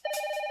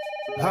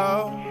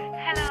Oh,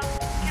 Hello.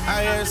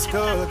 I hear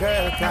school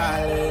girl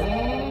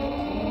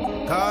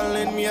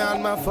calling me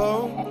on my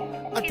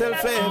phone. I tell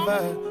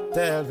Flavor,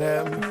 tell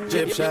them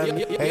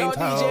Egyptian ain't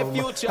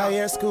home. I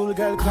hear school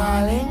girl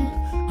calling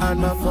on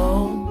my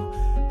phone.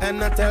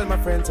 And I tell my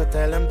friends, I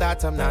tell them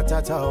that I'm not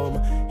at home.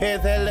 Hey,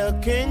 they're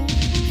looking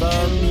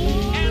for me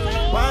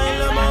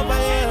while I'm over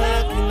here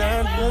looking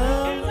at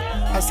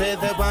them. I say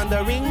they're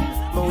wondering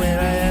where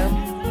I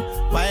am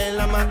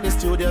while I'm at the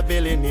studio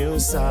building new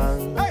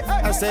song.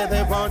 I say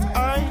they want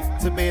I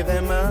to be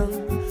their man,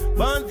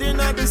 but they're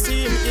not the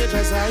same age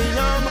as I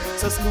am.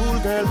 So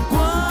schoolgirl, go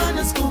on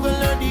to school and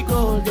learn the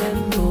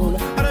golden rule.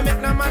 And I make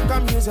no man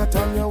come use your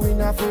tongue, you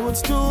win a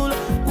footstool.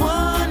 Go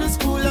on to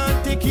school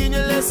and take in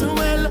your lesson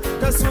well,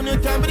 cause soon you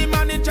can be the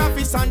manager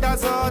for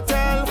Sanders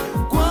Hotel.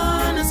 Go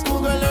on to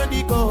school and learn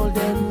the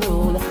golden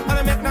rule. And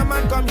I make no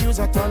man come use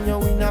your tongue, you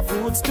win a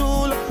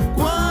footstool.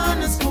 Go on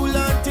to school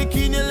and take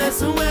in your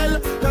lesson well,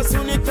 cause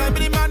soon you can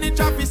be the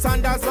manager for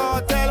Sanders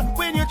Hotel.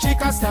 When you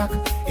check a stack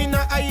in a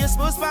highest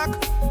bus back,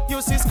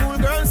 you see school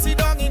girls sit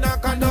down in a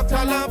conductor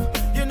lap.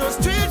 You know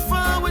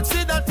straightforward,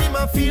 say that him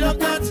a feel like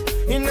that.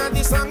 In a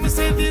this song, me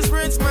say these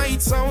words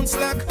might sound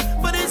slack,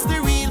 but it's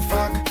the real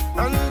fact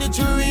and the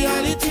true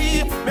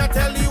reality. Me I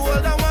tell you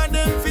all I want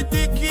them to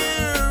take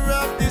care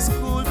of the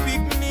school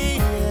picnic.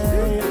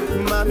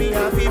 Yeah. Mommy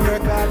happy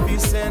work hard, we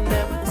send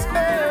them.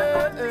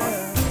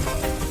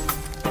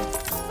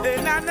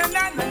 Na na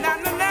na na na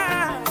na na.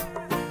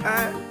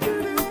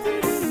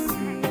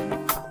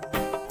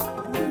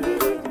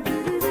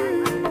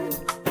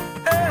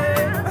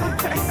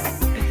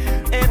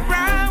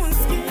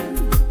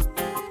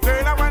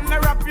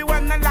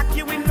 Wanna lock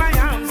you in my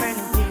arms and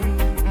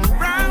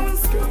brown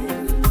skin.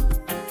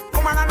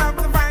 Woman, I love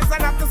the vibes, I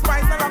love the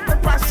spice, I love the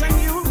passion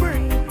you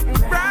bring.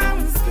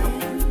 Brown skin.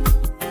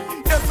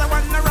 Yes, I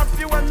wanna wrap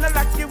you, wanna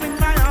lock you in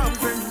my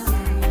arms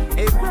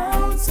and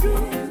brown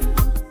skin.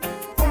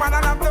 Woman, I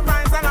love the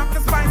vibes, I love the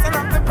spice, I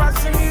love the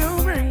passion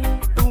you bring.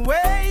 The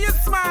way you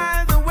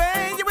smile, the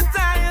way you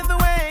retire, the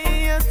way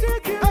you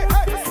take it.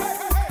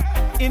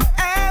 In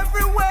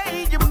every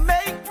way you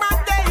make my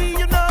day,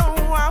 you know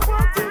I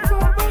want to go.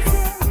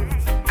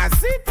 I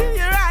see in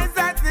your eyes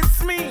that it's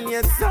me,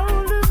 it's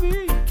only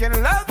me can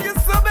love you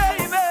so,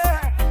 baby.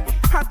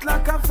 Hot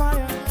like a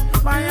fire,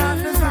 my heart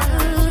desire.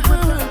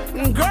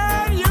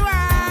 Girl, you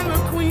are a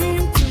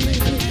queen to me,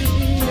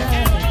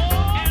 yeah.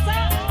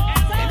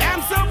 And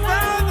I'm so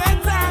proud that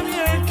I'm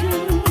your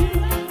king.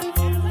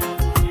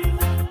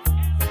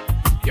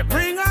 You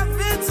bring up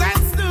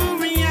insights to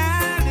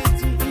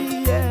reality,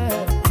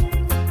 yeah.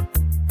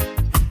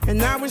 And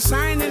now we're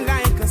shining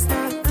like a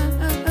star.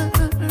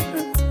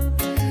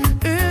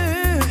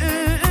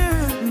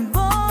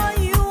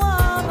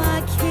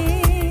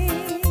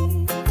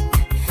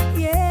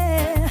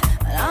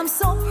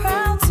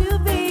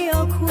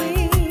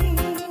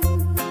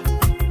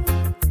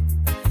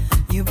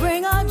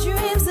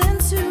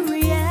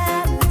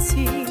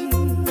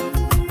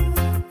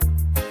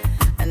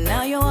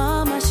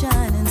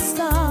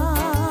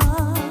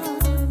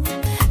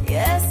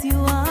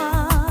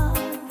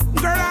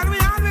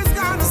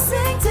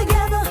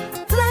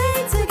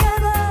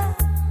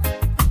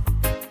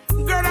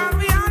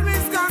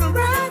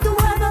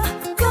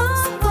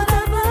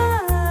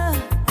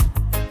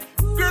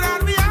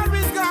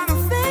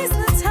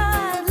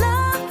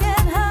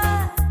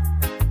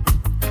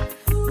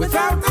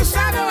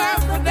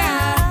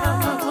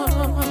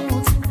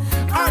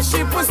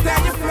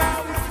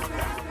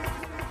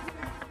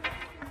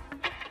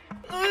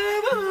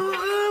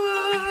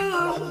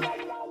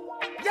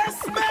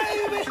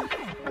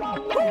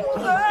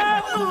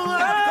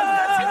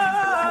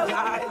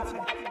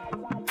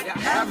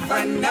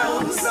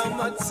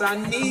 I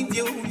need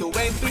you. The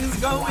way things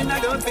going, I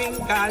don't think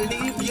I'll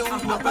leave you. A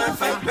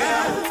perfect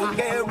girl, to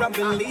care and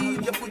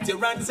believe. You put your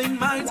hands in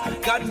mine,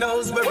 God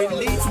knows where it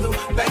leads to.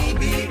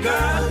 Baby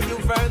girl,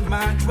 you've earned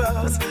my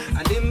trust,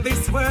 and in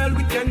this world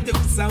we can do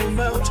so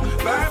much.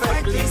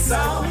 Perfectly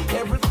so,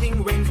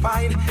 everything went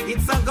fine.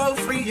 It's a go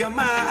free your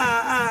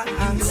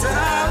mind. So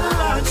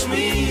watch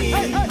me,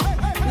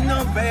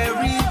 no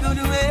very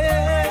good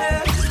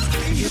way.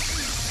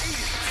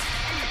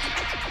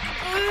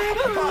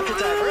 Party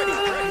time, ready.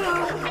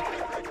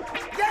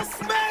 Yes,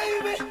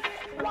 baby.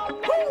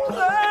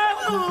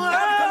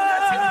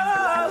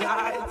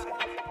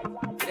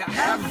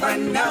 Heaven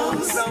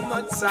knows how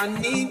much I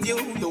need you.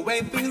 The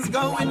way things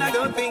going, I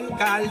don't think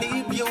I'll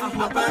leave you.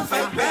 A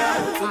perfect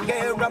girl, to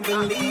care and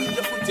believe.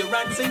 You put your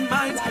hands in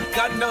mine,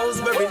 God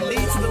knows where it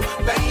leads to.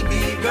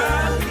 Baby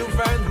girl, you've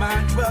earned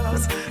my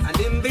trust, and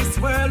in this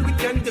world we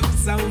can do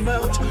so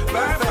much.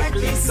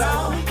 Perfectly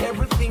so,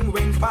 everything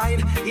went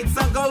fine. It's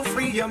a go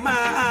free your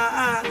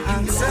mind.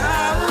 So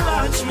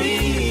watch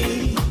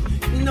me,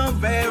 no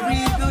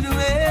very good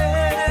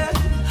way.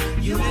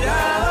 You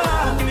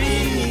love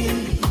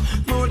me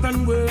more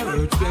than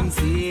words can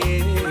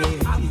say.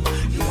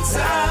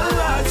 So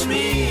watch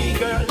me,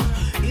 girl,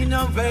 in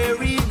a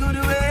very good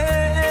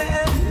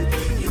way.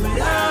 You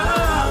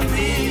love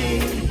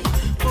me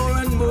more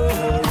and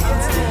more.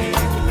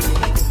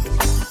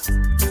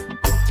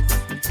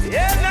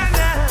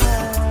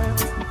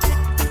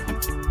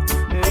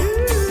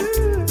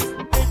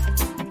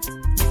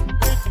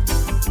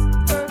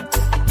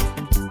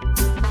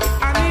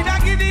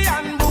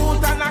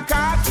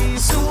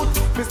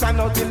 stand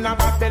out in a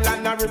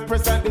Babylon and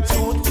represent the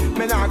truth.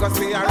 Me nah go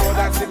say a road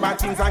and see bad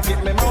things and keep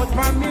me mouth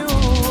from mute.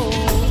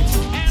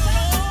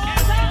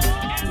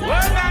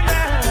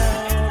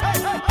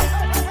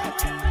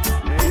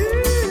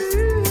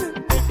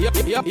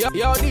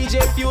 Yo,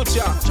 DJ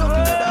Future.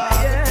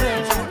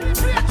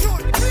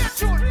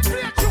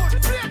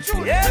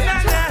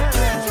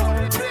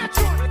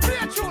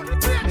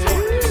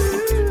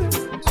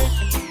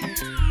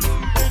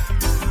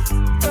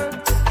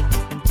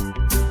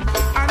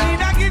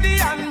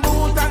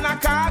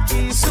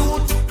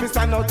 Me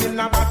stand out in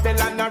a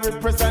Babylon and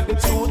represent the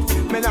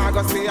truth. Me nah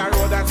go say a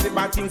road and see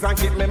bad things and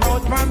keep me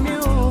mouth from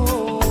mute.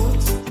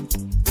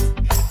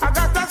 I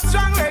got a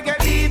strong reggae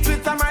beat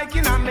with a mic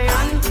in a me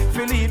hand.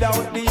 To lead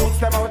out the youths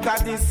about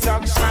a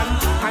destruction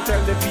and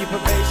tell the people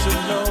they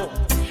should know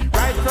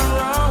right from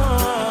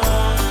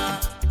wrong.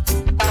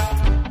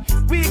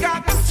 We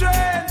got the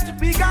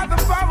strength, we got the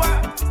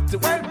power to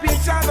help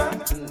each other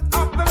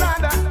up the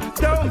ladder.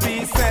 Don't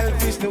be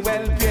selfish to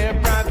help your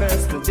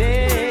brothers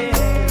today.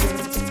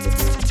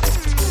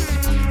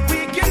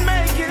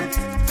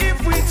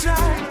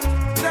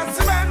 Just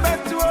remember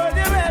to hold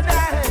your head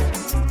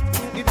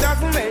high. It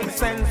doesn't make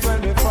sense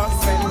when we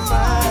fuss and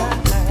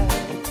fight.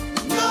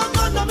 No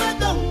man no me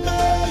down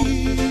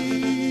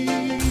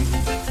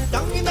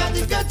down in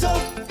the ghetto,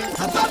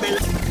 a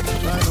Babylon.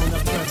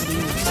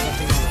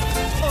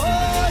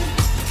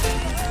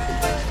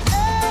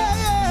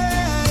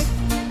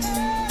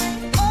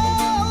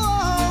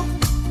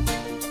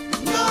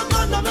 No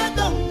man no me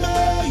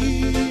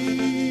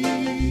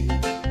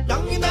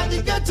down in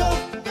the ghetto.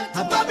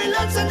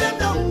 Babylon send them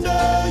down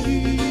there,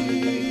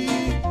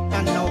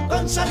 and now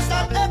gunshots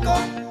start echo.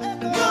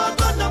 No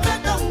gun no me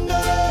down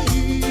there,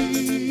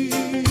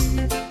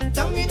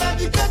 down in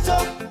the ghetto.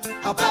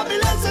 A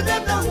Babylon send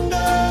them down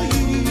there,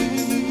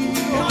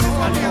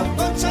 and now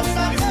gunshots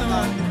start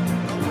echo.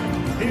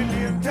 If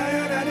you're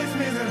tired of this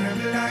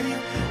miserable life,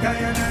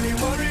 tired of the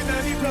worries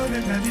and the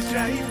problems and the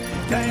strife,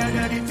 tired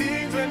of the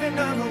things when they're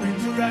not going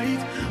to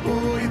right.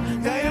 Oh,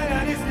 you're tired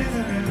of this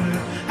miserable,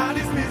 of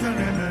this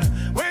miserable.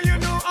 When you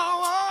know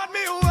how hard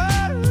me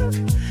work,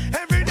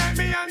 every day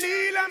me I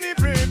kneel and me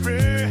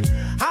pray.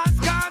 Ask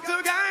God to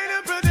guide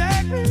and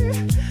protect me.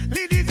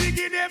 Lead the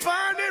ticket they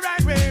find the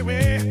right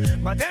way.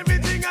 But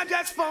everything I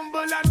just fumble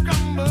and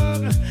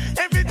crumble.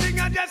 Everything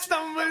I just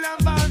stumble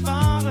and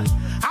fall.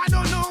 I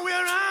don't know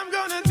where I'm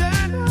gonna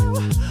turn now.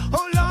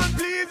 Oh Lord,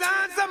 please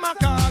answer my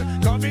call.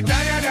 Cause me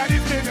tired of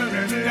this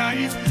miserable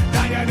life.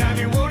 Tired of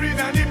the worries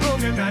and the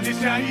problems and the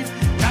strife.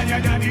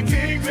 Tired of the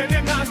things when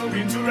they're not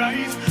going to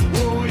rise.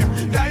 Oh yeah,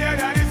 tired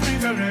of this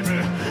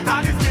miserable,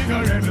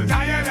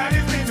 tired of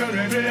this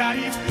miserable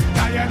life.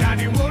 Tired of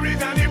the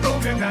worries and the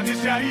problems and the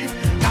strife.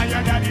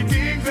 Tired of the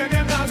things when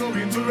they're not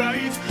going to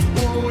rise.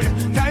 Oh yeah,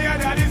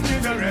 tired of this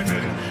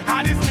miserable,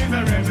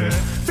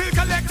 Bill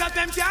collectors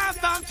them can't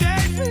stop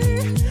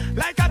chasing.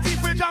 Like a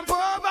thief we jump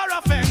over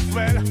a fence.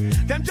 Well,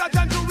 them judge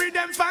and jury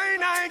them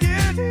fine I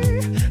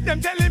guilty.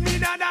 Them telling me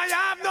that I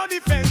have no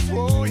defense.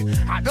 Oh,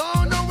 I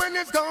don't know when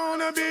it's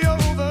gonna be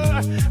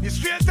over. The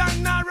straight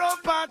and narrow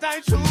path I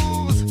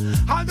choose.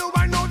 Although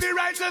I know the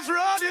righteous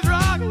road is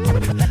wrong,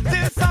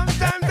 still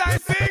sometimes I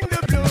sing the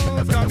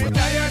blues. Cause me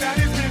tired of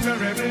this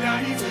miserable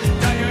life.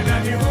 Tired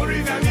of the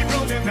worries and the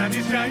problems and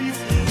the strife.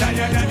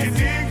 Tired of the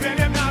things when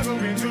them not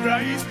going to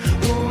rise.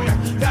 Oh yeah,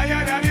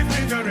 tired of this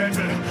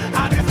miserable,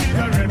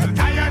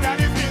 Tired of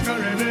this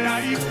miserable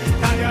life.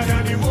 Tired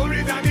of the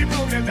worries and the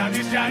problems and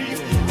the strife.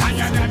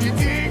 Tired of the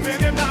things when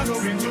them not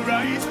going to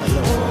rise.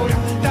 Oh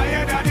yeah,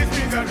 tired of this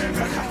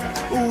miserable.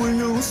 We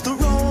used to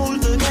roll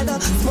together,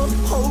 smoke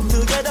hope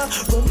together,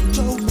 run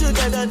joke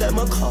together. Them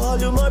I call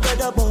you my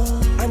brother, boy.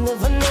 I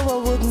never know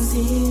I wouldn't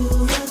see you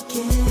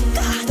again.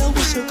 God, I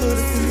wish I could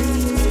have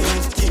seen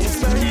you. It's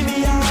burning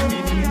me out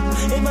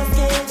in my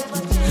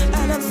skin,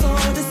 and I'm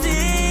sorry to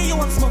see you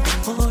once more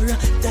for a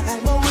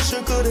time. I wish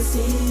I could have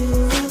seen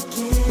you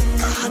again.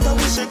 God, I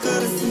wish I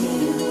could have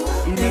seen you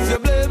again. If you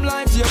blame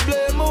life, you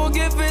blame who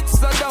give it.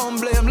 So don't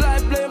blame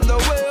life, blame the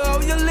way how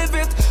you live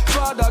it.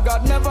 Father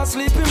God never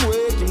sleep him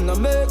wake, him no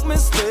make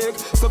mistake.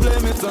 So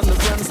blame it on the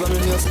friends that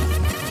in your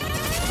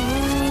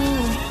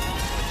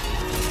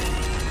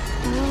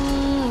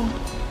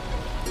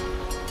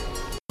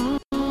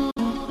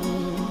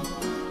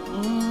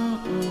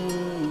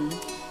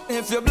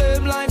If you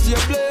blame life, you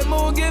blame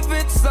who give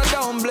it. So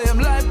don't blame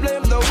life,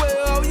 blame the way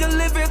how you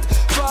live it.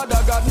 Father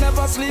God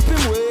never sleep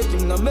him wake,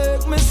 him no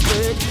make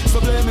mistake. So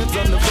blame it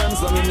on the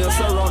friends that in your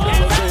surrounding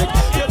mistake.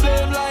 You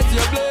blame life,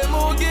 you blame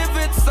who give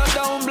it. So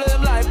don't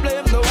blame life,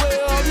 blame the way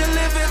how you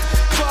live it.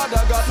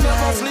 Father God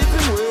never sleep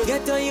him wake.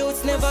 Get the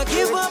youths never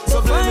give up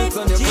So the blame fight. it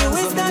on your Gee,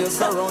 friends with that in your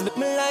that surrounding.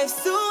 my life's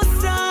so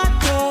sad,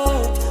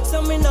 oh.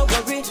 So me no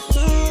worry,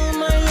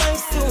 my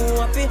life's so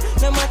happy.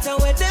 No matter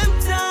where them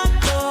talk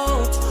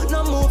about,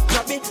 no move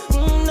grabby,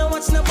 no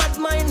watch no bad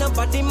mind,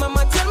 nobody.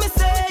 Mama tell me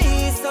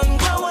say, son,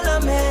 go all a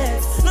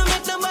mess. No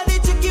make nobody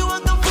trick you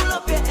and come pull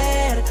up your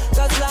head.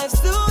 Cause life's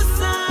so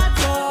sad,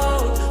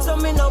 oh. So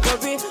me no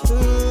worry,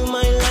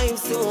 my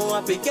life's so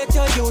happy. happy, get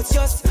your youth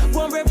just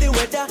go and brave the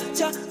weather.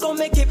 Cha, go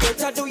make it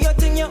better. Do your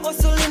thing, you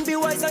hustling, be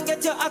wise and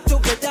get your act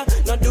together.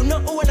 No do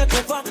not own a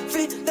clever,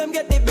 free them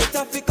get the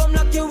better. Fi come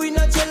lock you in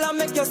a jail and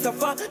make you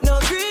suffer. No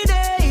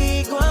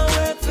greedy, go and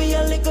work for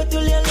your little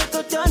till your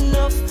little turn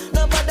off.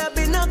 Nobody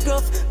be no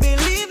gruff,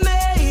 believe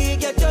me.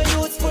 Get your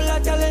youth full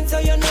of talent, so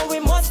you know we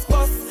must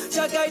bust.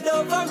 Shall guide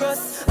over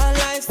us, our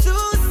life's too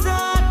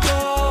sad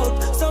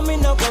out. So me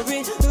no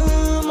worry,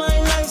 my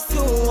life's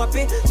too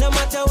happy. No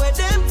matter where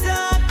them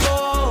talk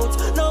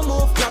out, no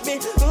move crappy.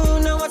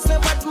 No what's my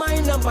bad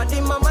mind, nobody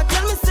mama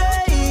tell me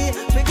say,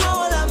 we go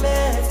all a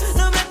mess.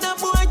 No make the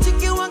boy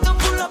chicken want to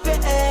pull up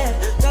your head.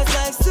 Cause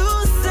life's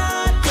too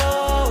sad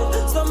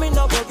out. So me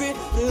no worry,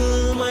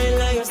 my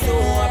life's too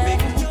happy.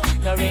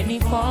 Nor any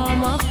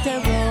form of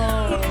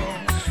terror.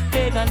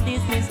 Beg on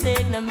this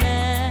mistake, no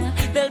man.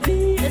 They'll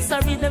be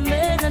sorry they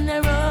made an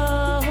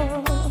error.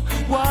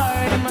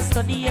 War, them a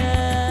study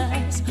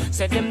years.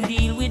 Say them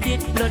deal with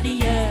it bloody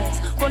years.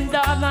 Gun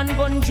dog and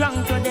gun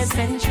drunk to the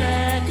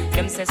century.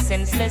 Them say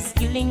senseless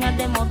killing of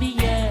them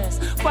obvious.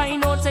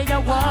 Find out say the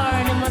war,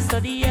 them a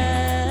study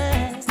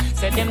years.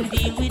 Say them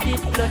deal with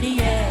it bloody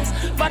years.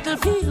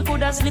 Battlefield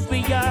could a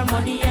slippery or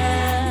muddy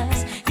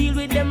years. Deal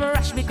with them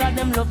rush because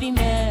them love him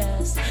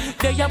mess.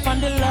 They up on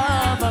the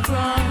lava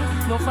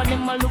ground. No for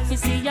them a look for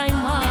see I'm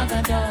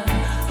Magadan.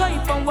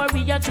 Hype and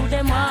warrior to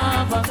them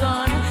have a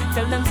gun.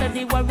 Tell them say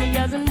the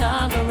warriors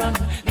naga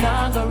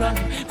run.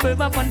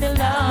 Curve up on the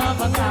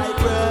lava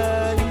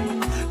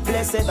ground.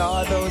 Blessed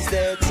are those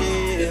their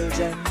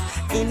children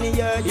in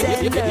your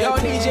tender Yo,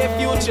 DJ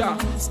Future.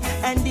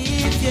 And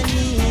if you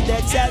need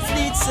a just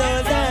lead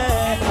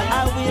soldier,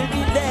 I will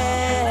be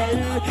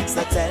there.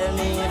 So tell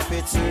me if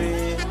it's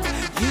real.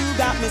 You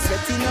got me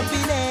sweating up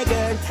in a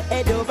girl,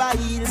 head over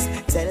heels.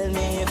 Tell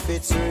me if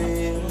it's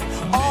real.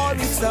 Or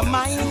it's a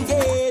mind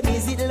game,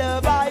 is it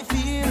love I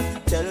feel?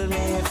 Tell me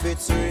if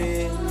it's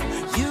real.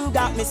 You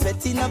got me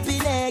sweating up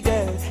in a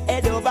girl,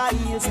 head over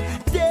heels.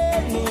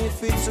 Tell me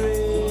if it's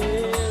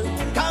real.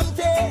 Come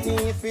tell me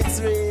if it's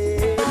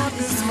real. God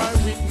is my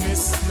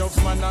witness. No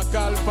man a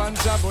call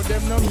panja, but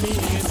them no mean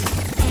it.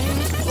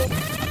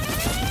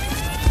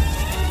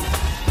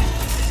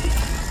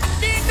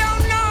 They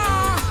don't know.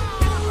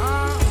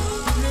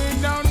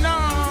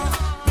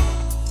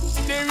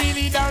 They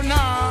really don't know.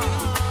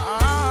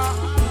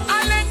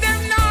 I let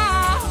them know.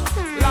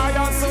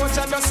 Loyal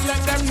soldier, just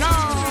let them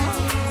know.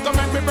 Don't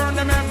make me burn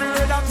them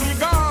everywhere that we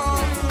go.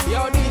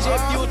 Yo, DJ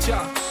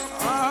Future.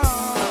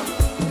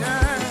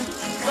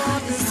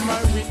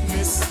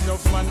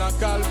 Enough man a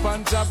call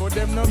panja, but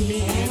them no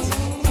mean it.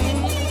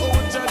 Oh,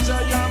 Jaja,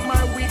 you're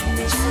my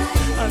witness.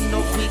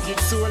 Enough wicked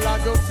soul I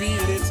go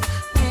feel it.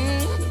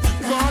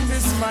 God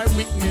is my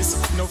witness.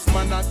 Enough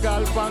man a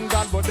call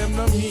panja, but them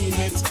no mean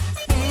it.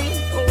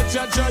 Oh,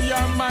 Jaja,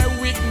 you're my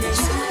witness.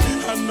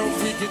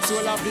 Enough wicked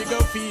soul I go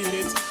feel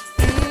it.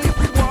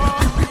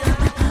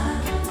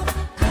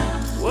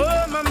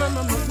 Whoa,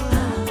 mama.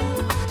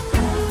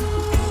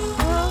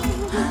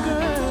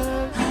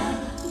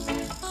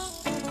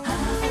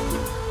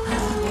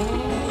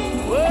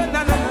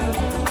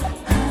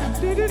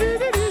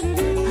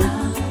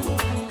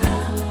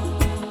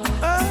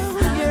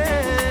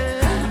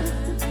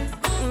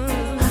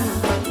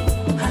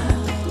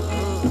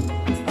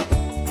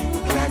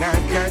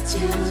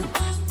 You,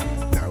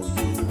 now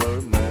you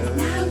are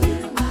mine.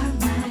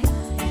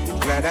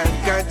 Glad I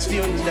got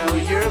you, now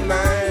you're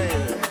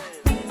mine.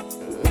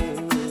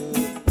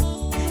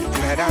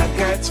 Glad I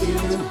got you,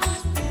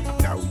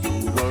 now you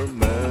are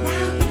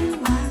mine.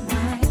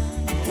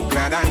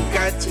 Glad I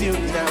got you,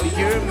 now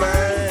you're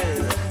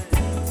mine.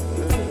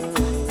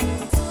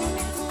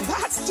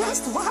 That's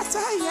just what I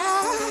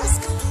ask.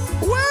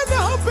 When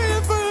our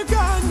people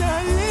gonna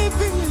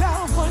live in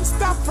love and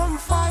stop from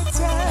fighting.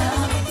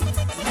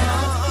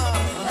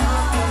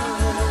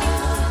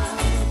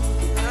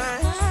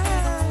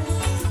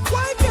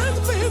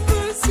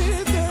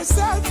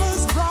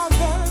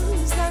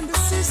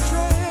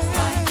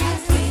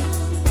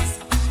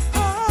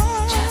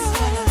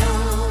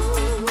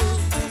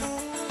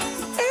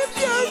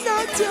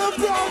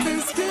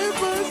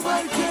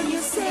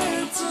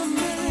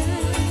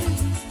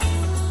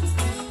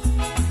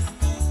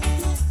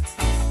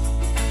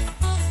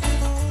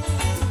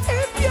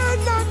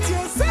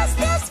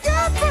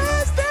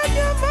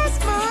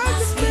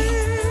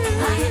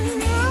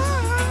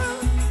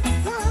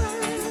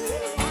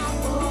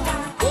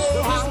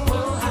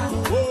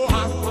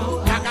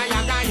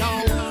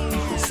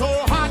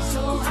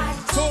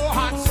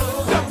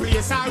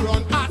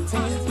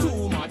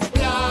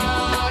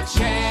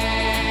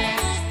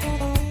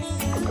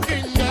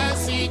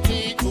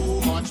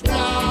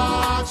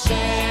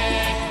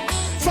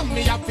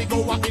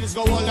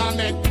 Go all on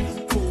it.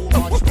 Too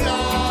much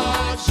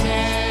bloodshed.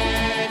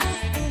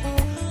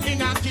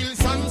 In a kill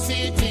some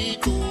city,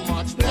 too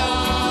much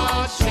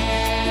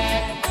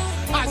bloodshed.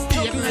 As the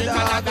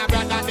another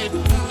brother did.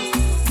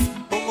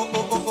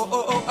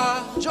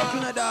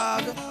 Choking a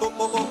dog.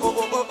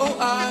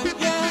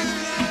 Yeah.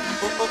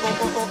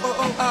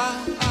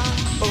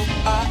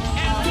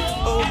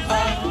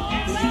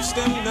 They used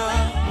them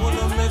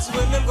Babylonians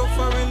when them go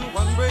foreign,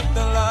 one break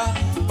the law.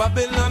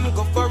 Babylon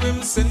go for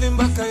him, send him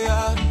back a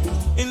yard.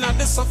 In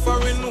the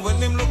suffering when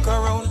him look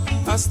around,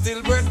 I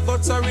still bread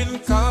buttering,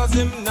 cause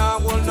him now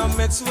hold no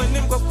meds. When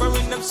him go for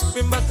him, them ship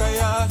him back a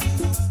yard.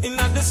 In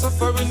the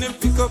suffering, him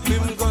pick up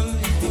him gun.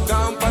 He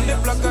gone on the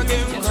block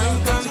again,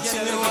 crime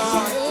continue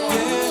on.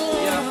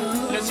 Yeah,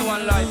 let's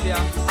one life,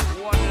 yeah.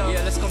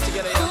 Yeah, let's come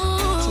together,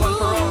 yeah. It's one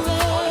for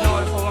all and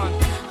all for one.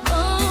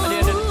 At the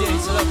end of the day,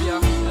 it's love,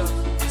 yeah.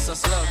 It's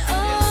just love,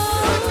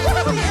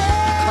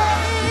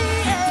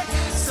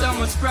 so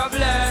much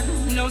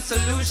problem, no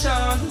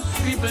solution.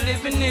 People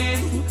living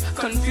in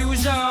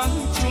confusion.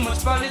 Too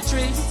much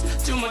politics,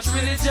 too much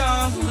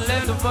religion.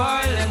 Let the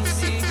violence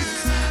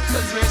cease.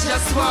 Cause we're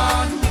just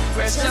one,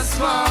 we're just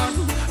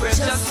one, we're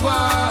just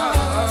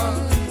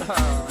one.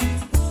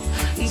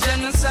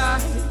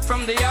 Genocide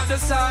from the other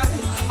side,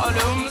 all the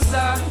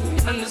homicide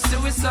and the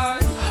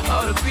suicide,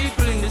 all the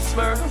people in this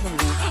world,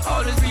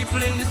 all the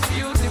people in this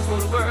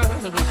beautiful world.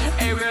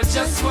 Hey, we're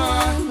just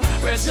one,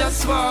 we're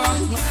just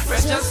one,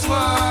 we're just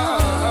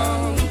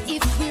one.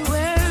 If we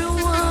were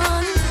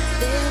one,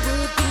 there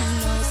would be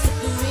no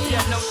separation.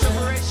 Yeah, no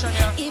separation,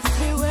 yeah. If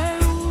we were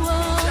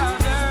one,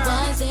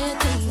 why is there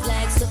things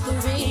like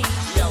separation?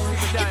 Yeah,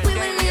 if we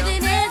were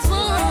living as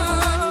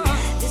one,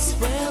 this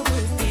world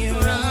would be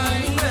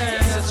running.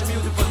 Such a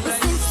beautiful place.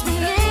 But since we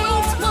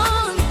ain't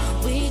one,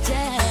 we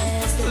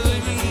just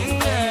living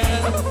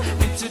there.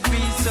 It should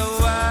be so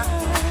hard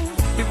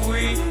if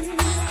we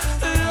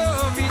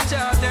love each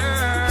other.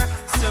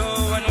 So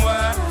and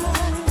why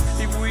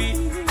if we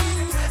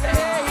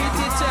hate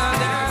each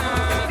other?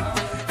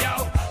 Yo,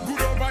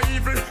 good over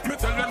evil, me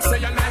tell them say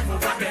a life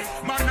over there.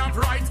 Man of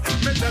right, me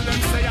tell them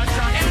say a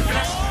giant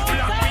flesh.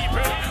 Black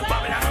people,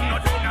 Babylon no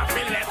do not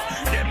feel left.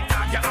 Them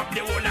talk you up,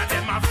 the whole of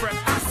them are fresh.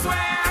 I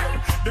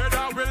swear, the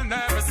door will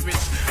never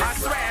switch. I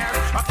swear,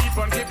 I keep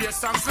on give you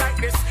songs like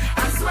this.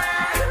 I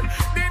swear,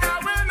 the door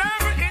will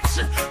never itch.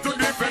 To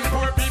different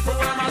poor people,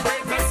 I'm a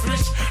greatest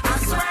wish. I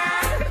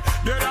swear,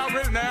 the door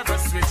will never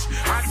switch.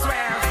 I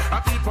swear, I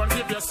keep on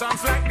give you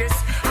songs like this.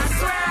 I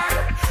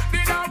swear,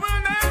 the door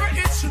will never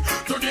itch.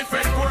 To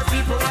different poor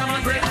people, I'm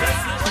a greatest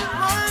wish.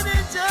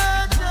 Morning,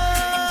 Georgia.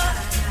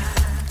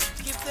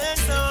 Give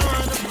thanks to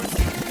all the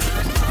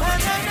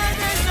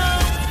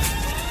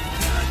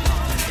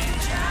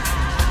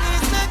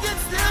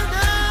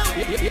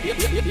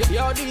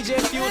Yo, DJ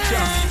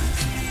Future.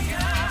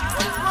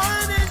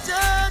 Morning,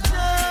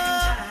 Georgia.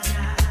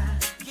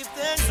 Give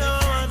thanks to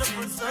all the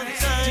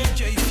sunshine.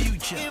 DJ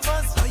Future. Give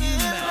us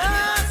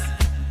forgiveness.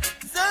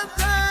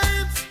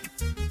 Sometimes.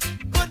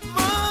 Good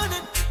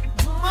morning,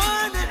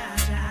 morning,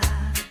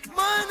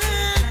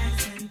 morning.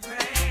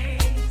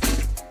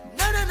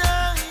 No,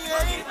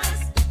 yeah.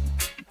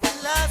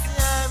 Last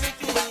year we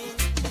came.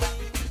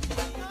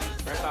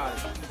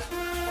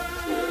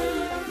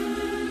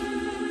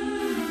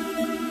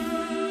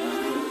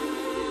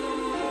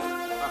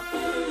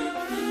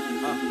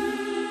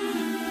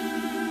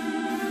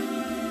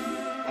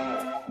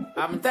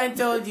 Haven't I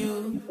told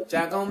you,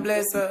 Jah gon'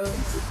 bless us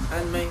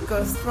and make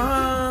us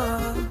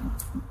strong?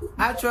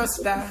 I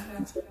trust that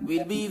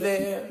we'll be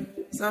there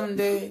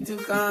someday to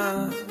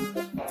come.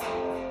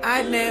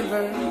 I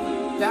never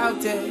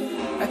doubted,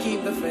 I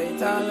keep the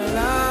faith all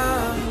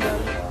along.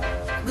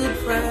 Good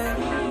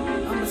friend,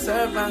 I'm a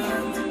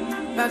servant,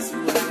 that's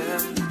who I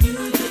am.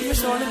 You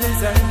surely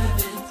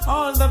deserve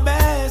all the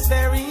best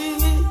there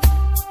is.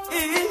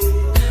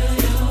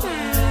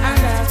 And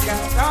I've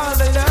got all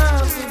the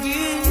love to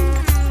give.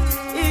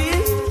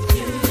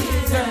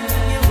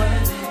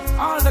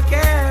 All the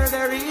care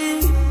there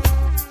is,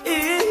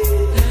 and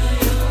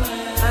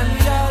we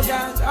all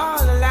got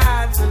all the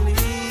lives to live.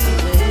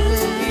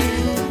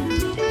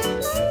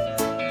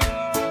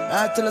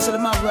 I tell us that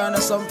my brand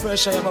has some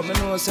pressure, but me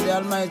know so the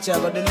Almighty I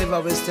got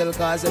deliver we still,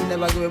 cause them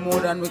never give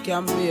more than we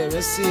can bear.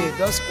 You see,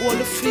 just hold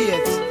the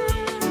faith.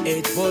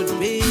 It would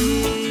be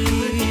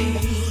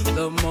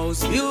the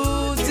most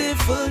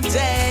beautiful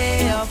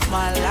day of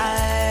my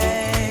life.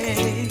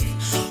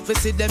 We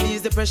see them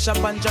ease the pressure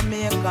on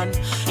Jamaican.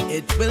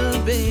 It will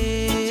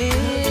be,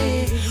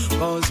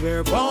 cause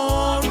we're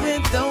born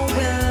with the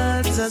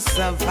will to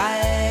survive.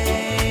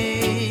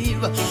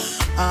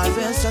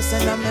 Always just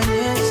in a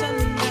nation.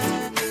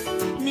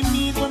 Me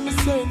need what me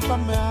saying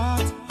from my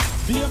heart.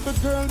 Be a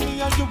girl,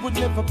 me and you would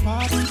never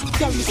part.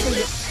 Tell me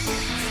say it.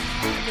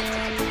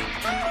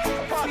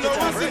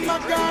 Flowers in my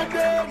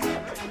garden.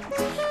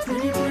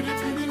 Pretty, pretty,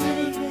 pretty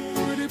lady.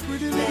 Pretty,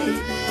 pretty lady.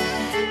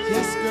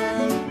 Yes,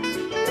 girl.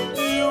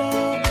 You,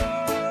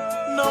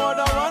 no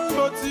other one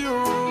but you.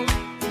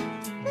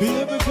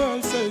 Baby girl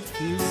said it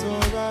feels so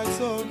right,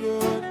 so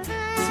good,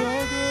 so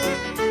good.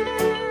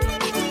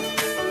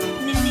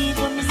 Me need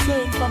what me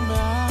saying from my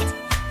heart.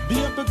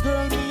 Baby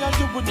girl, me and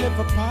you would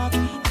never part.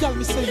 Tell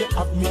me say you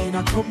have me in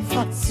a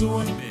comfort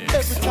zone.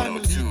 Every time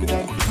you leave me,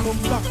 then you come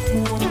back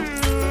home.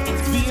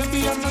 Baby,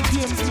 I'm not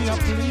games me a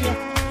play.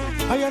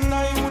 I and I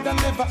would have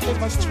never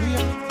ever stray.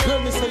 Girl,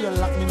 me say you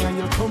lock me in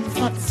your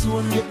comfort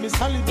zone. Get me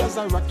solid as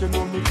a rock, you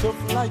know me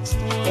tough like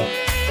stone.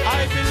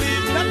 I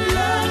believe that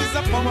love is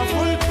a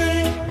powerful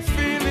thing,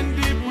 feeling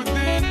deep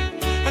within.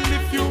 And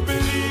if you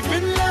believe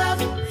in love,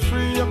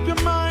 free up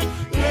your mind,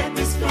 let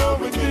this flow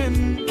within.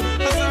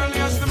 As early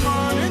as the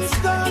morning's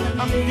done,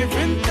 I'm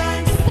giving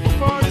thanks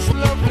for this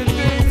lovely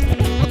thing.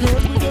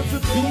 Girl, with every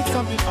beat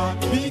of the heart,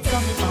 beat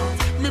of the heart,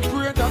 me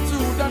pray that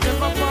you that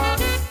never part.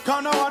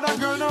 Can't no other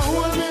girl no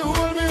hold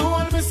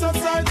me so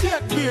tight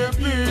yet,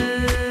 baby.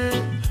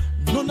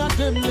 None of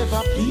them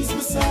never please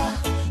me, sir,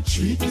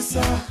 treat me,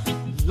 sir.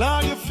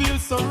 Lord, you feel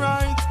so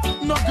right.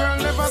 No girl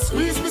never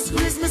squeeze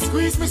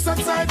me so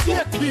tight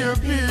yet,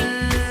 baby.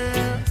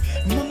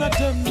 None of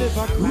them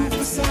never group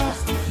me, sir.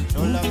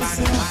 No love me,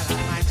 sir.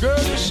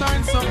 Girl, you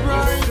shine so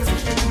bright.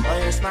 Oh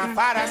yes, my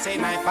father say,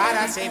 my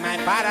father say, my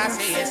father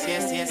say, yes,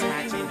 yes, yes,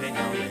 my children,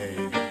 oh yeah.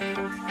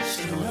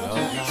 She love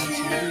my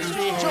children.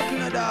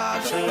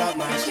 She love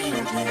my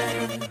children.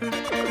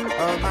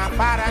 Oh my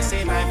father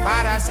say, my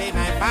father say,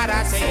 my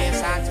father say,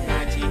 yes, unto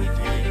my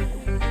children.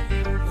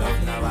 Love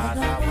no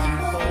other one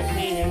but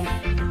me.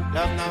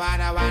 Love no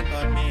other one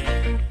but me.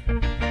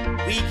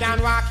 We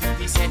can't walk in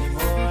this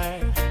anymore.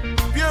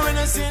 Pure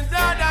innocent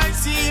blood I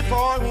see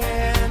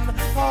pouring.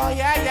 Oh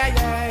yeah, yeah,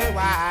 yeah.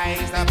 Why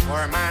is the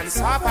poor man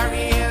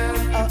suffering?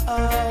 Oh,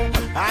 oh.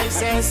 I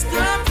say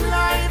stop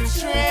life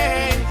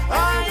train.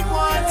 I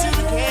want to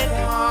get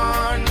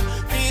on.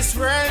 This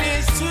world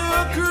is too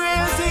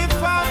crazy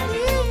for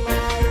me.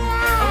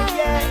 Oh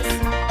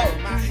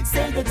yes.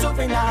 Say the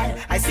juvenile.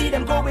 I see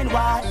them going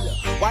wild.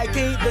 Why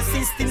can't the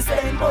system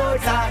spend more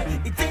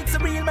time? It takes a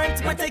real man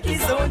to protect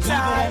his own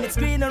child. It's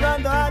greener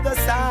on the other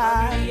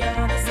side.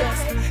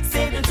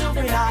 Say the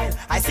juvenile.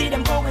 I see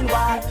them going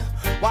wild.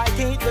 Why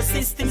can't the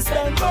system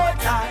spend more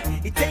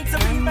time? It takes a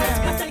real man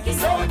to protect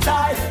his own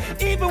child.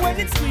 Even when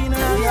it's greener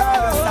on the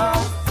other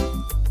side.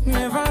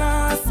 Never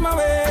lost my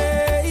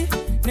way.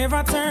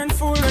 Never turned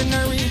fool when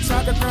I reach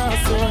out the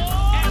crossroad.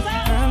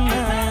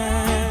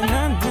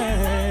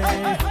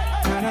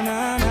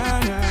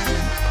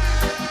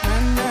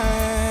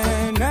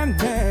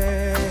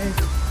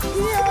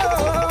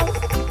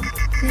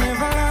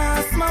 Never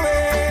lost my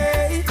way.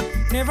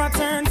 Never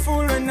turned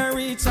fool when I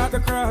reach out the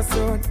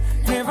crossroad.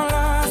 Never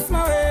lost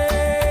my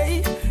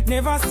way.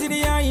 Never see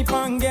the hype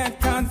and get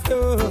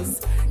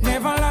confused.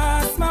 Never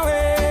lost my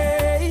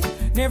way.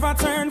 Never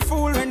turn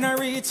fool when I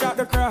reach out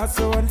the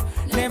crossroad.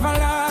 Never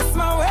lost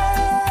my way.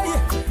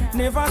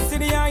 Never see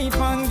the hype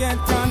and get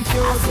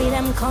confused. I see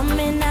them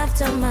coming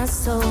after my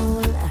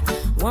soul,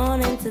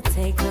 wanting to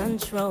take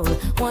control.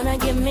 Wanna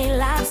give me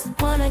laughs,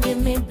 wanna give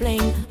me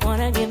bling,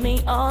 wanna give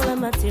me all the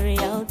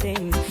material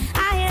things.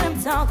 I hear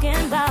them talking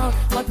about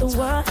what the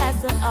world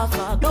has to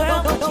offer.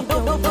 Girl,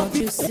 what don't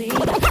you see?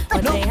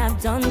 What they have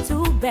done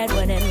to bed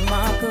when they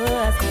mock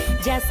us,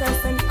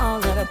 Jesus and all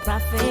of the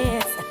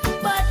prophets.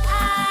 But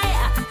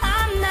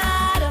I'm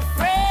not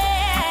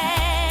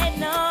afraid,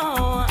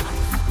 no.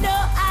 No,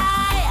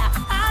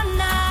 I'm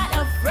not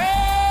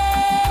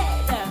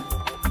afraid.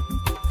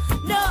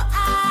 No,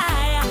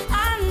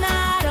 I'm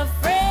not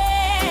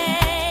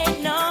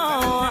afraid, no.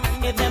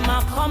 If them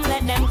all come,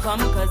 let them come,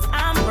 cause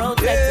I'm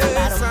protected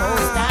by the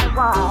most I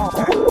want.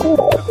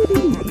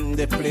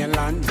 The plain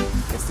land,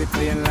 it's the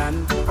plain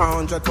land.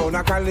 100 pound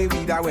of Cali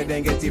weed, where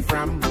they get it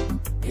from.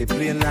 The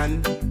plain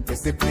land,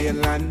 it's the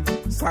plain land.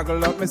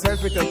 Struggle up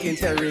myself with the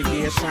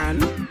interrogation.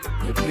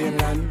 The plain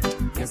land,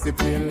 it's the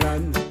plain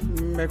land.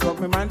 Make up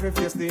my mind to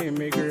face the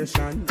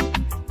immigration.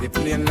 The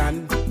plain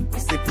land,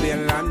 it's the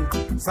plain land.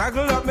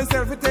 Struggle up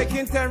myself with the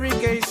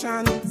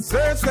interrogation.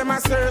 Search them, I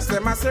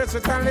search for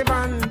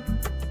Taliban.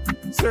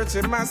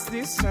 Searching mass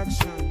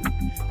destruction.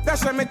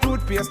 Dash me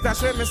toothpaste,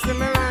 dash me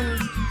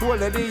stimulant. Hold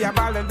the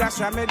diaball and dash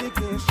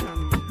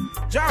medication.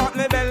 Draw up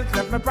my belt,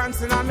 left my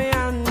pants in my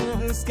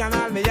hand. Scan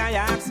all me eye,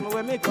 ask me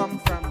where me come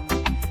from.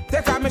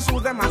 Take off my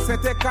shoes, them and say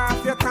take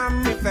off your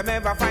tam. If them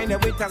ever find a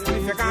winter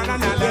sleep, you can't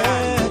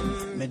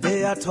another. Me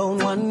day at town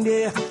one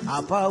day,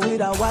 up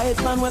with a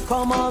white man, we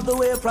come all the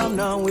way from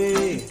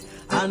Norway.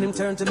 And him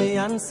turn to me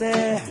and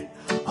say,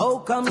 how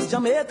comes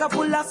Jamaica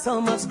full of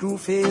so much screw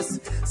face?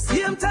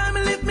 Same time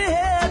he lift me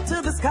head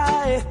to the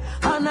sky,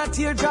 and a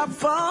teardrop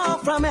fall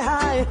from me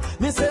high.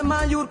 Me say,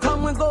 man, you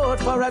come we go out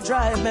for a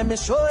drive. Let me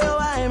show you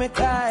why me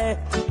cry.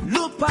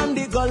 Look on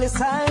the gully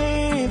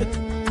side.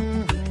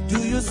 Do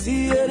you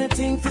see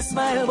anything to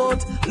smile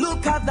about?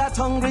 Look at that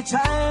hungry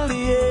child,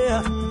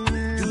 yeah.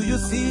 Do you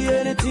see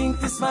anything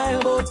to smile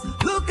about?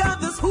 Look at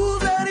the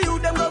schools where you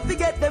them go to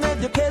get them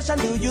education.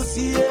 Do you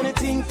see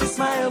anything to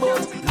smile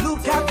about?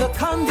 Look at the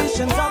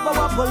conditions of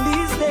our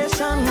police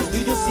stations. Do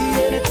you see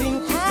anything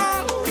to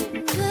smile about?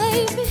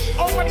 Baby.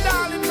 Oh my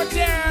darling, my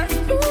dear.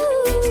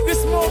 Ooh.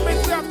 This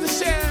moment we have to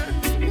share.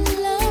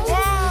 Love.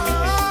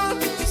 Wow.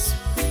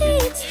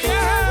 Sweet.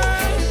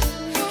 Yeah.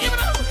 Give it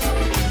up.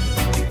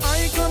 Are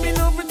you coming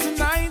over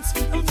tonight?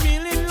 I'm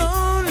feeling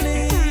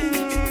lonely.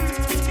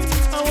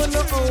 I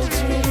wanna hold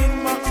you in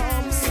my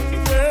arms,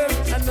 girl.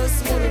 I just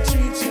wanna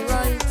treat you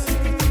right.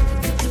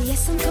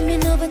 Yes, I'm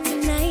coming over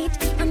tonight.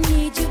 I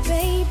need you,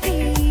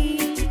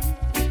 baby.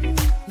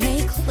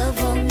 Make love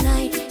all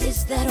night.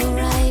 Is that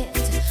alright?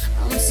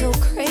 I'm so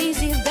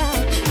crazy about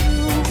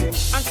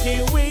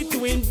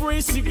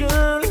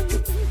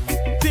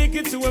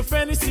into a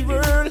fantasy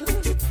world.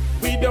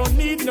 We don't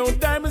need no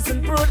diamonds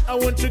and pearl. I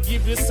want to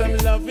give you some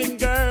loving,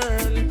 girl.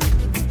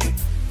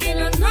 In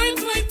a night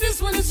like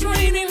this when it's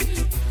raining,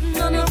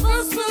 none of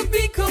us will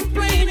be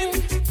complaining.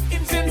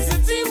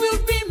 Intensity will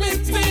be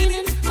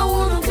maintaining. I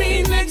wanna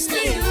be next to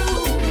you.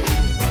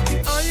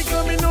 Are you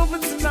coming over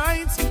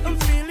tonight? I'm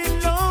feeling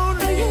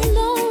lonely. Are you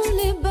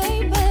lonely,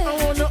 baby? I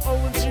wanna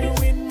hold you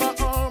in my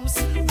arms,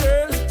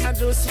 girl. I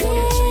just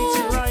wanna treat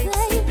you right.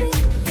 Baby.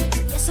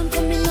 Yes, I'm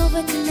coming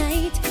over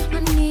tonight. I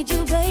need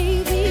you,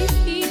 baby.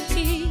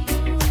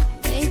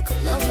 Make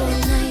love all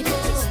night.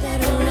 Is that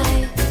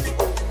alright?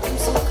 I'm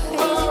so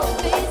crazy,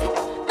 baby.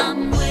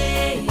 I'm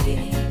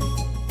waiting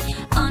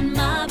on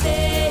my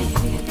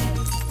baby.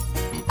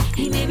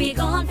 He may be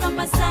gone from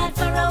my side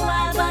for a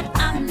while, but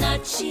I'm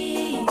not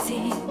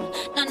cheating.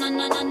 No, no,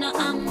 no, no, no.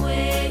 I'm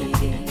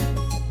waiting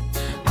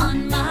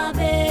on my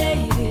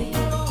baby.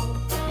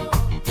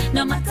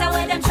 No matter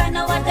what I'm trying,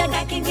 no other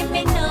guy can give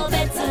me no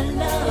better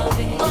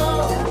loving.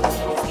 Oh,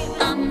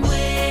 I'm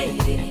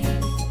waiting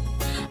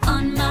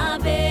on my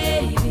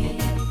baby.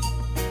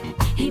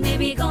 He may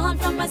be gone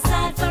from my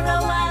side for a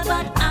while,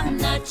 but I'm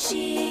not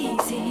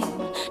cheating.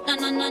 No,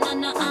 no, no, no,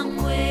 no. I'm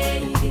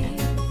waiting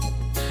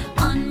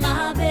on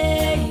my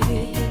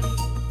baby.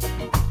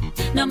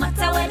 No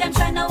matter what I'm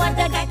trying, no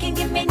other guy can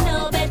give me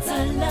no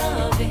better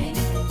loving.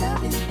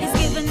 It's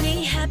giving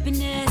me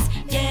happiness,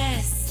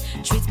 yes.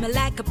 Treats me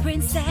like a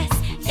princess,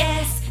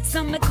 yes.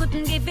 Some I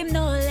couldn't give him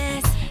no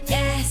less,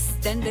 yes.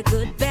 Then the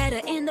good,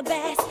 better, and the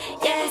best,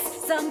 yes.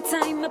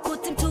 Sometime I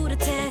put him to the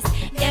test,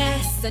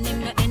 yes. And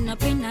him not end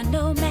up in a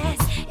no mess,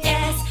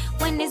 yes.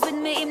 When he's with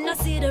me, him not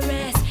see the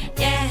rest,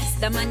 yes.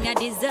 The man ya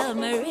deserve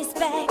my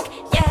respect,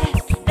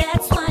 yes.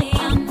 That's why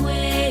I'm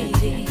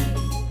waiting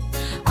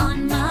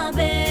on my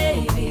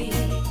baby.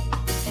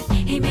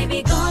 He may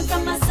be gone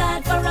from my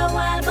side for a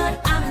while, but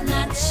I'm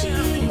not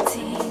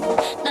cheating.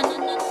 No, no,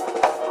 no.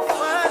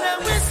 Father,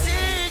 we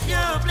see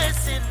your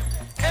blessing.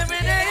 Every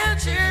day our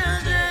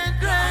children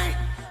cry.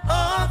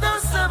 Although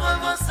some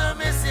of us are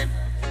missing,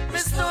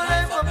 miss no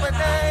life up and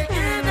I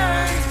can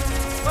die.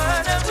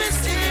 Father, we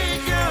see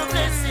your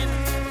blessing.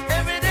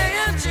 Every day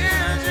our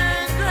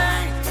children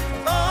cry.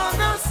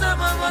 Although some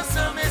of us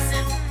are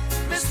missing,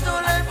 miss no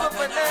life up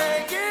and I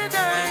can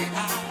die.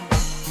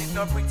 It's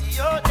not pretty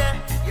out there.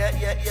 Yeah,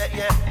 yeah, yeah,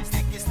 yeah.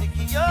 Sticky,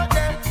 sticky, you're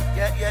there.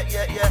 Yeah, yeah,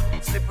 yeah, yeah.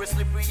 Slippery,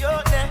 slippery,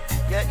 you're there.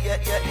 Yeah, yeah,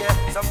 yeah, yeah.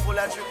 Some full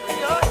of trickery,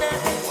 you're there.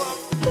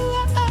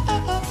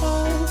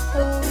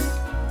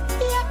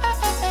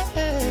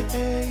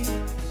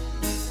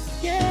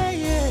 Yeah, yeah,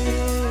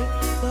 yeah.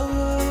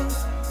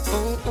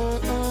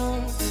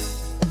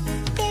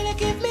 Gonna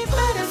give me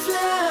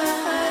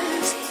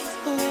butterflies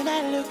when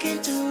I look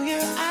into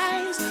your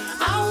eyes.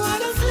 I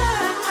wanna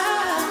fly,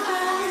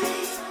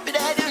 but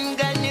I don't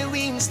got no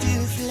wings to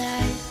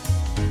fly.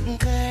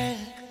 Girl,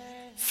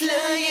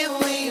 fly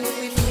away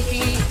with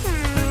me,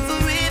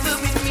 forever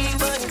with me,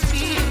 wanna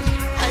be.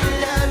 I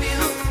love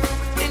you,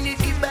 and you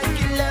give back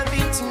your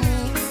loving to me.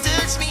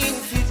 Touch me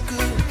if you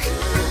could,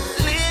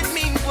 let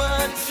me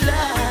one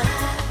fly.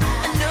 I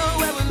know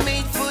I was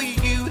made for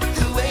you,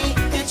 the way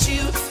that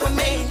you were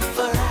made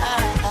for I.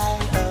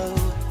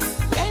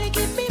 Gotta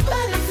give me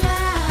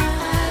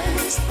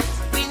butterflies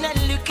when I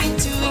look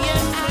into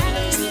your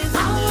eyes. I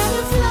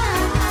wanna fly,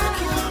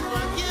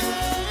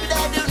 but I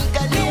don't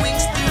got no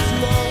wings to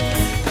fly.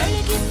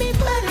 Gotta give me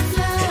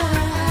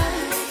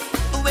butterflies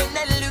when I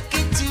look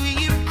into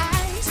your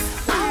eyes.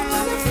 I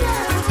wanna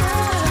fly,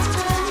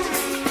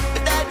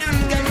 but I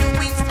don't got no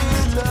wings to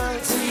fly.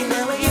 Do you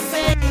know where your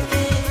faith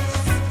is?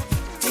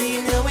 Do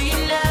you know where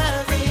your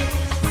love is?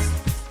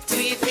 Do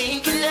you think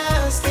you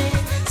lost it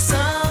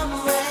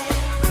somewhere?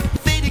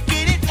 Baby,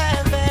 get it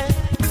ever.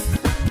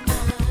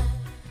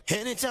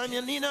 Anytime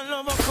you need a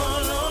lover,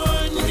 call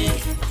on me.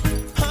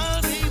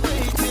 I'll be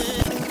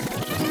waiting.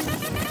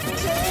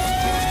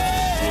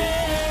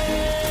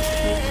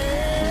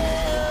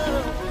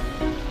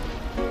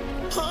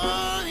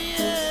 Oh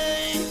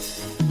yeah,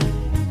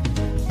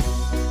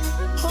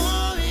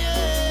 oh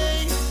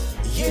yeah,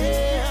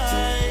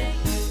 yeah.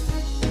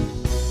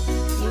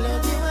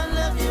 Love you, I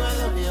love you, I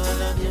love you, I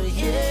love you,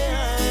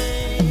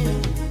 yeah.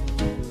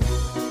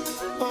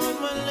 All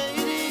my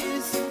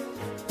ladies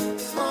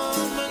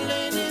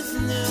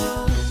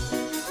now.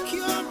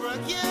 Cure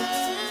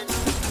again,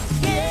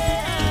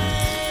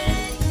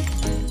 yeah.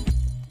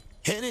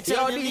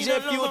 Anytime you need a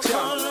lover,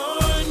 call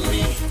on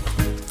me.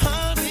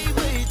 I'll be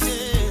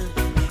waiting.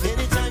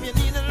 Anytime you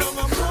need a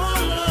lover,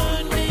 call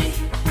on me.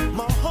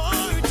 My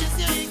heart is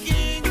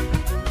aching.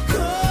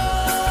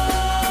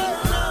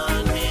 Call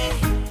on me.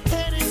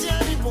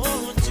 Anytime you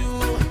want to,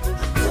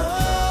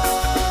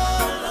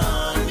 call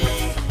on me.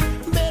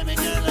 Baby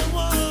girl, I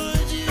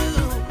want you.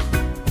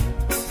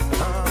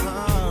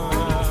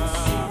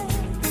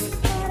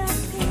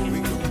 We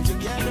go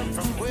together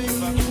from way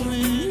back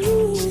when.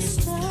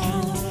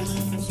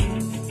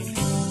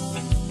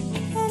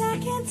 And I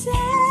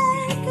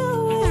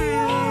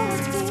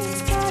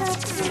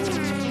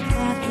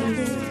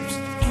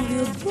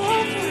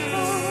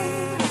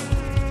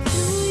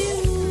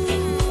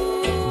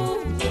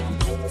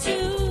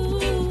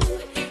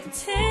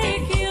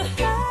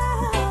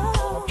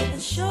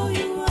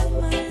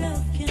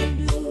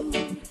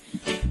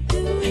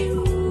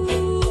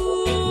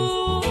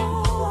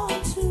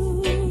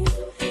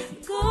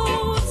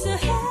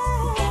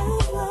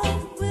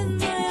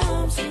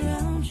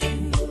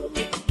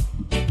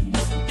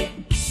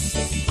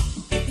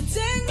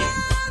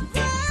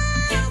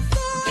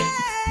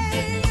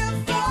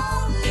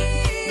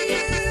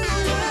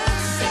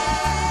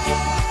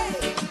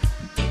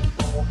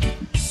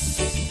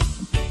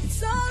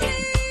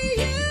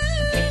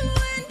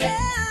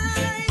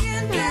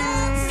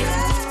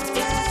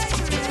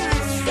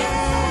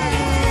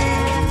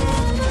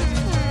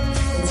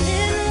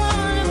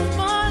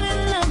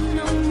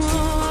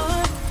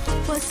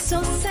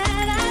so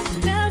sad. I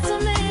felt so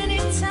many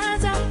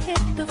times I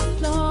hit the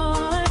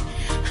floor.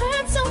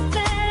 Hurt so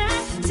bad I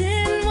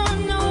didn't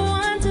want no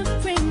one to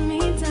bring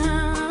me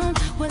down.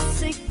 Was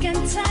sick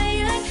and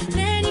tired,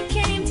 then you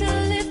came to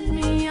lift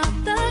me off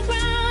the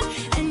ground,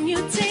 and you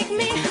take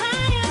me higher.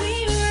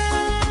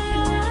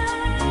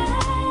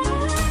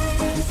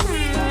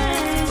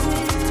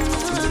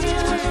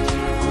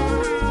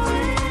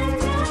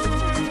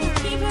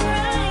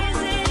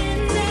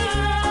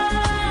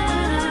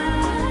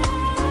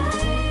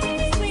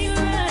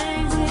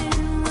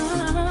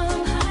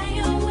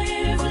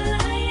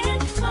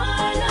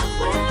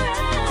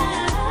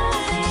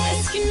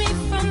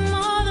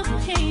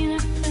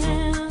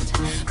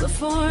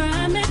 Before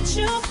I met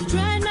you,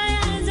 dried my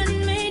eyes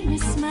and made me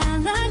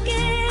smile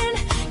again.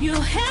 You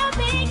helped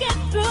me get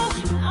through.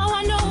 Now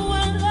I know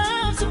what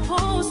love's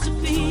supposed to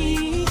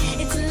be.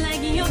 It's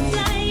like you're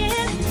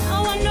flying.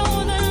 Now I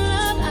know the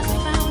love I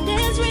found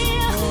is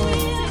real.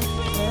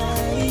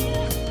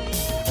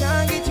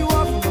 Can't get you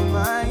off my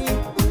mind.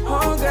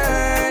 Oh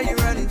girl, you're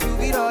running to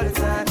it all the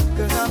time.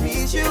 Cause I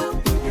miss you,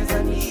 cause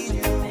I need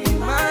you in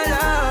my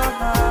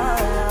life.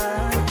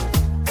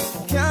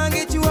 Can't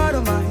get you out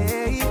of my head.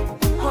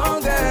 Oh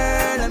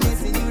girl, I'm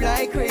missing you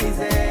like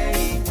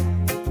crazy.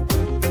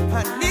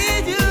 I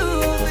need you,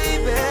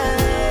 baby.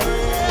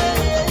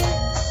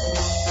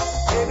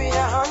 Baby, I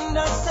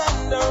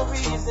understand the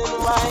reason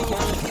why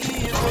you're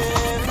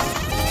leaving.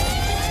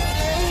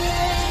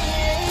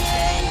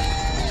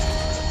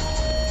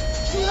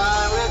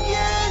 You're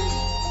again.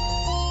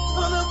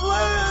 For the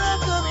world I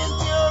come in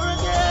pure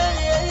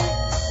again.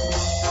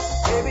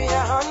 Baby, I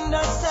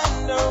understand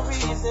the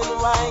reason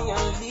why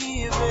you're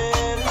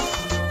leaving.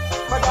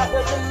 But that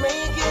doesn't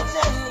make it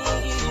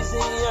any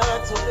easier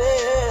to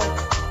bear.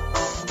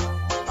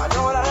 I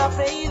know that I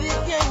played the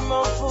game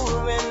of fool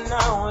when I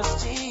was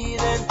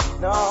cheating.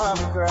 Now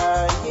I'm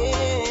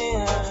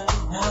crying.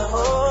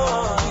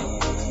 Oh.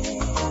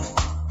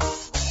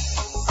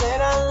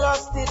 Said I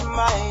lost it,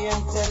 my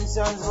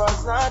intentions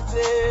was not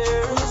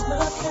clear.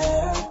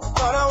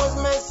 Thought I was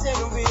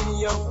messing with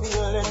your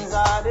feelings,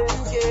 I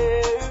didn't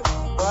care.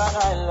 But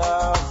I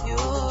love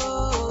you.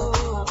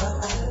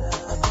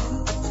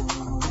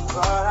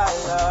 But I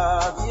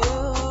love you.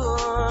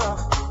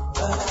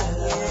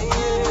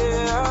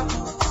 Yeah.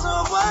 So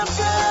what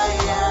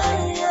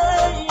can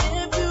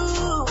you do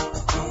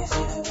if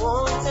you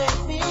won't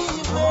take me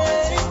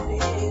back?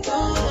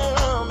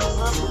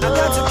 I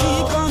got to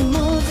keep on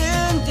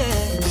moving,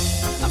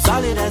 yeah. I'm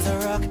solid as a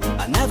rock.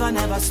 I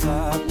never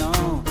stop, no.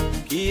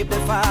 Keep the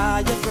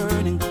fire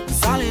burning. I'm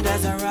solid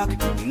as a rock.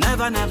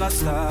 Never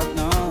stop,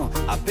 no.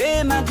 I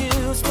pay my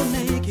dues to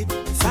make it.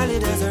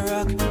 Solid as a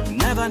rock.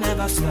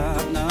 Never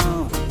stop,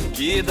 no.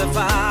 Keep the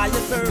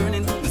fire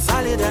burning.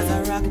 Solid as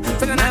a rock.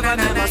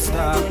 Never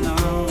stop, no.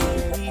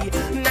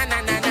 Na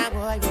na na na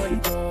boy boy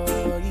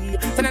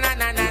boy. Na na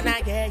na na na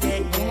yeah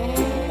yeah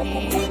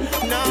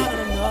yeah. No.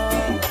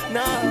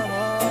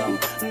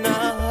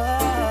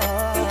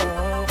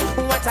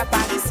 What a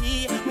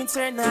policy. Me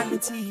turn on the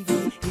TV.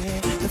 Yeah,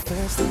 the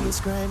first thing is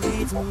crime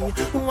beats me.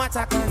 What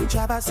a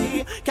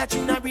controversy.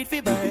 Catching a breed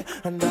fever.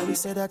 And now we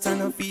say that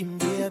I'm a film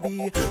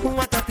baby.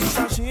 What a piece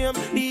of shame.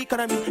 The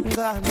economy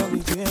gone down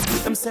the drain.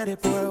 Them say the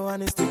poor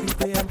one is to be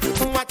blamed.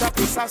 What a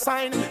piece of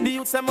sign. The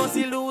youths they must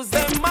lose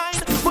their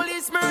mind.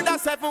 Police murder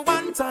 7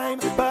 one time.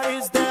 But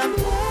is there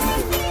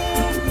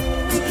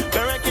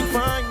where I can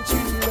find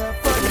true love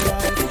for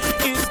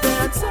life? Is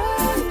there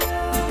time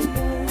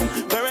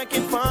where I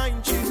can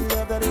find true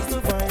love that is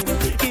divine?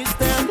 Is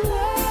there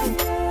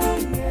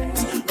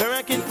where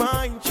I can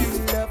find true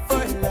love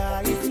for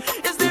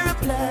life? Is there a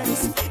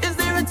place? Is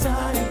there a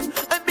time?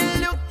 I've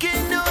been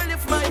looking all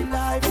of my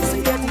life.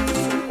 So get no.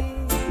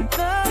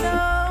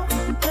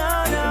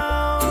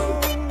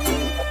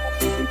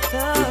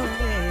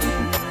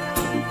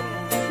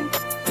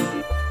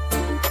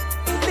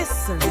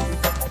 Listen,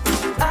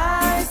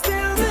 I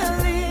still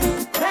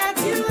believe that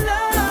you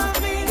love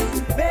me,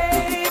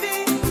 baby.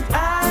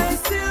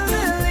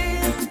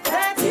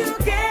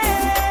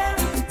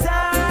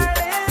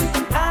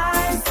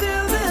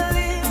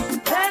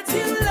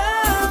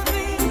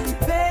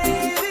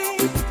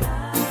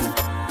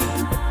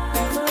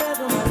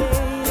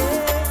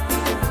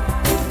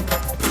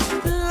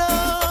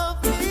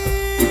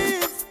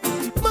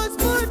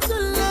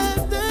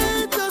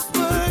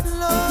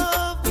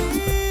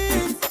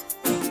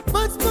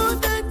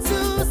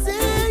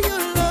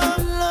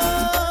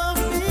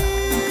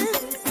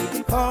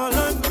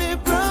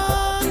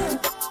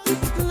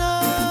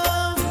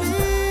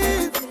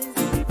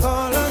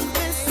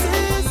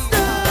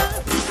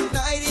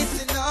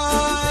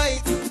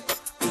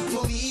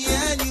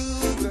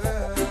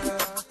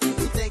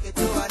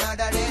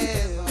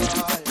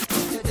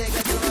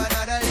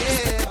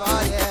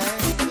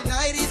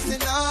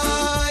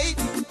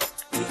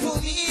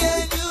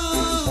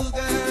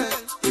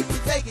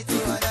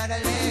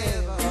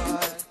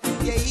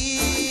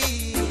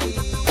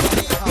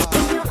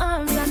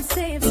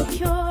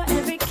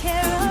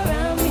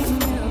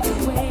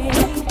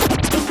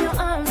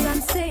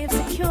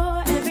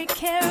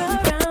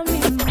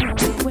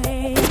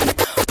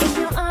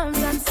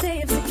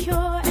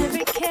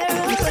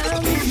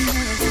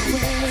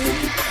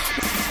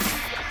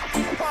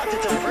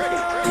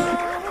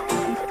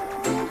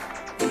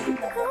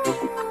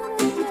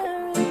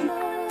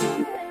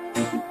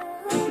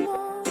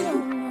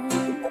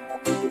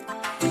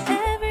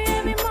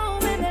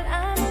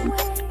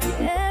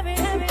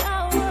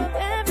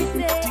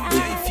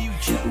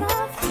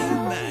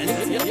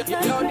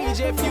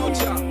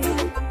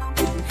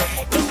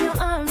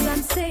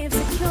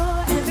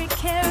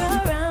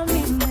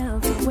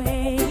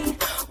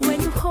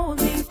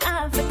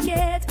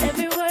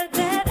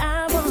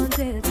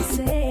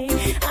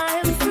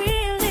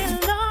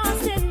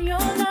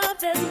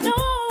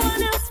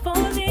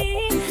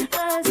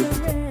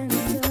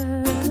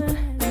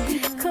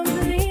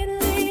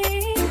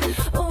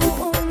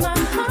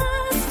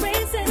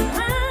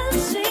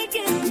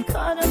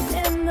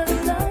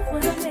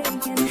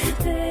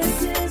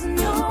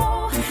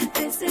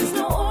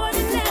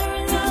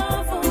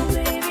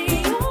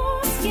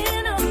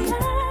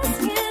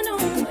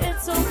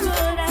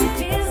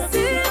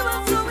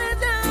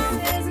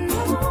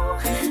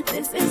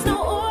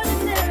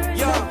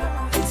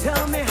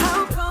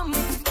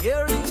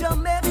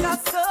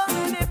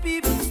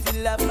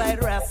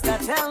 Rasta,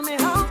 tell me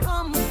how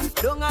come?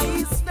 Don't I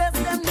East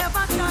West, them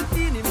never chat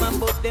in him, and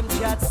but them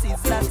chat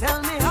sizzler.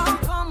 Tell me how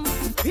come?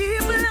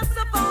 People are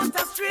support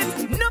the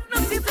street, no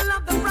people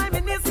love the Prime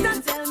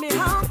Minister. Tell me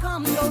how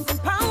come? Those in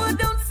power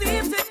don't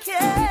seem to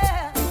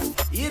care.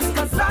 It's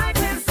 'cause life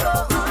is so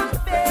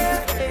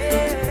unfair.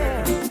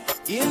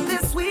 In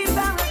this sweet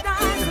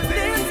paradise,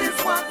 this is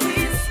what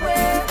we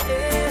swear.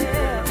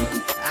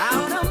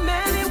 Out of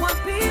many one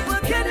people,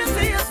 can you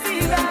see us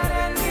see that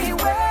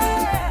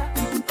anywhere?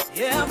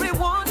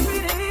 Everyone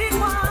treated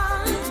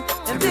equal,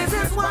 and this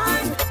is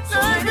why. So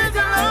many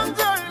times,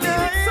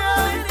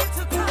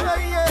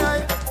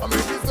 I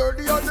met this girl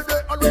the other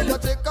day and when I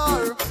take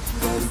her, she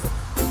was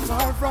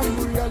far from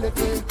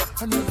reality.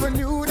 I never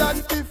knew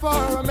that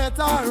before I met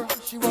her.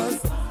 She was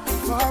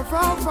far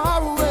from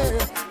far away.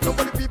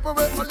 Nobody people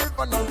where I live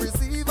and I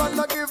receive and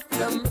I give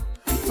them.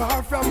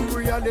 Far from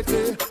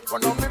reality.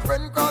 One of my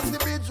friends crossed the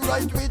beach,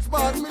 right which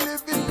part me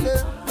live in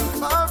there.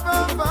 Far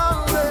from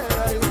far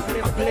away.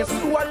 I bless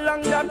you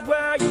along that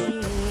way.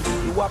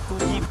 You have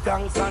to give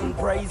thanks and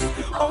praise.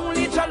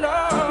 Only your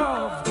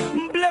love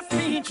bless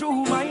me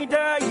through my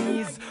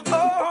days.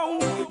 Oh,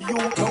 you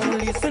don't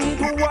listen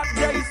to what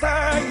they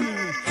say.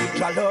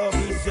 Your love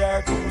is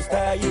here to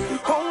stay.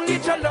 Only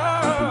your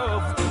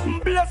love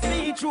bless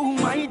me through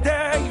my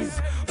days.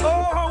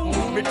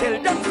 Oh, me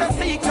tell them to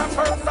seek your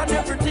first and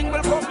everything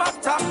will come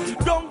after.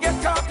 Don't get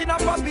caught in a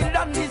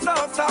Babylon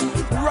disaster.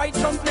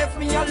 Righteousness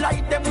me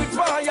alight them with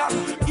fire.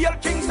 Hail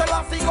King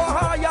Selassie go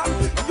higher.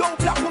 Young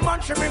black woman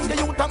she bring the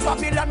youth and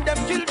Babylon them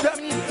kill them.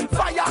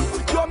 Fire,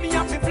 yo me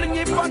have to fling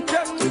it on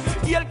them.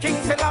 Hail King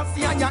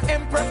Selassie and your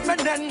Empress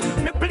Menen.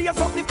 Me blaze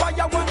up the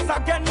fire once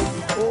again.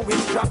 Oh, we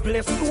shall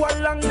bless you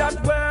along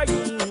that way.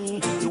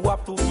 You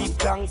have to give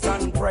thanks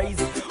and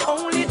praise.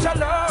 Only your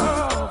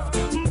love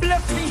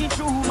bless me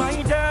through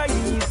my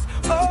days.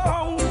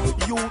 Oh,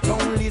 you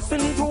don't listen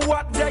to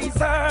what they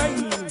say.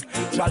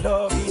 Your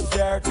love is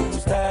there to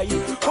stay.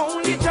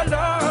 Only your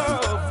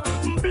love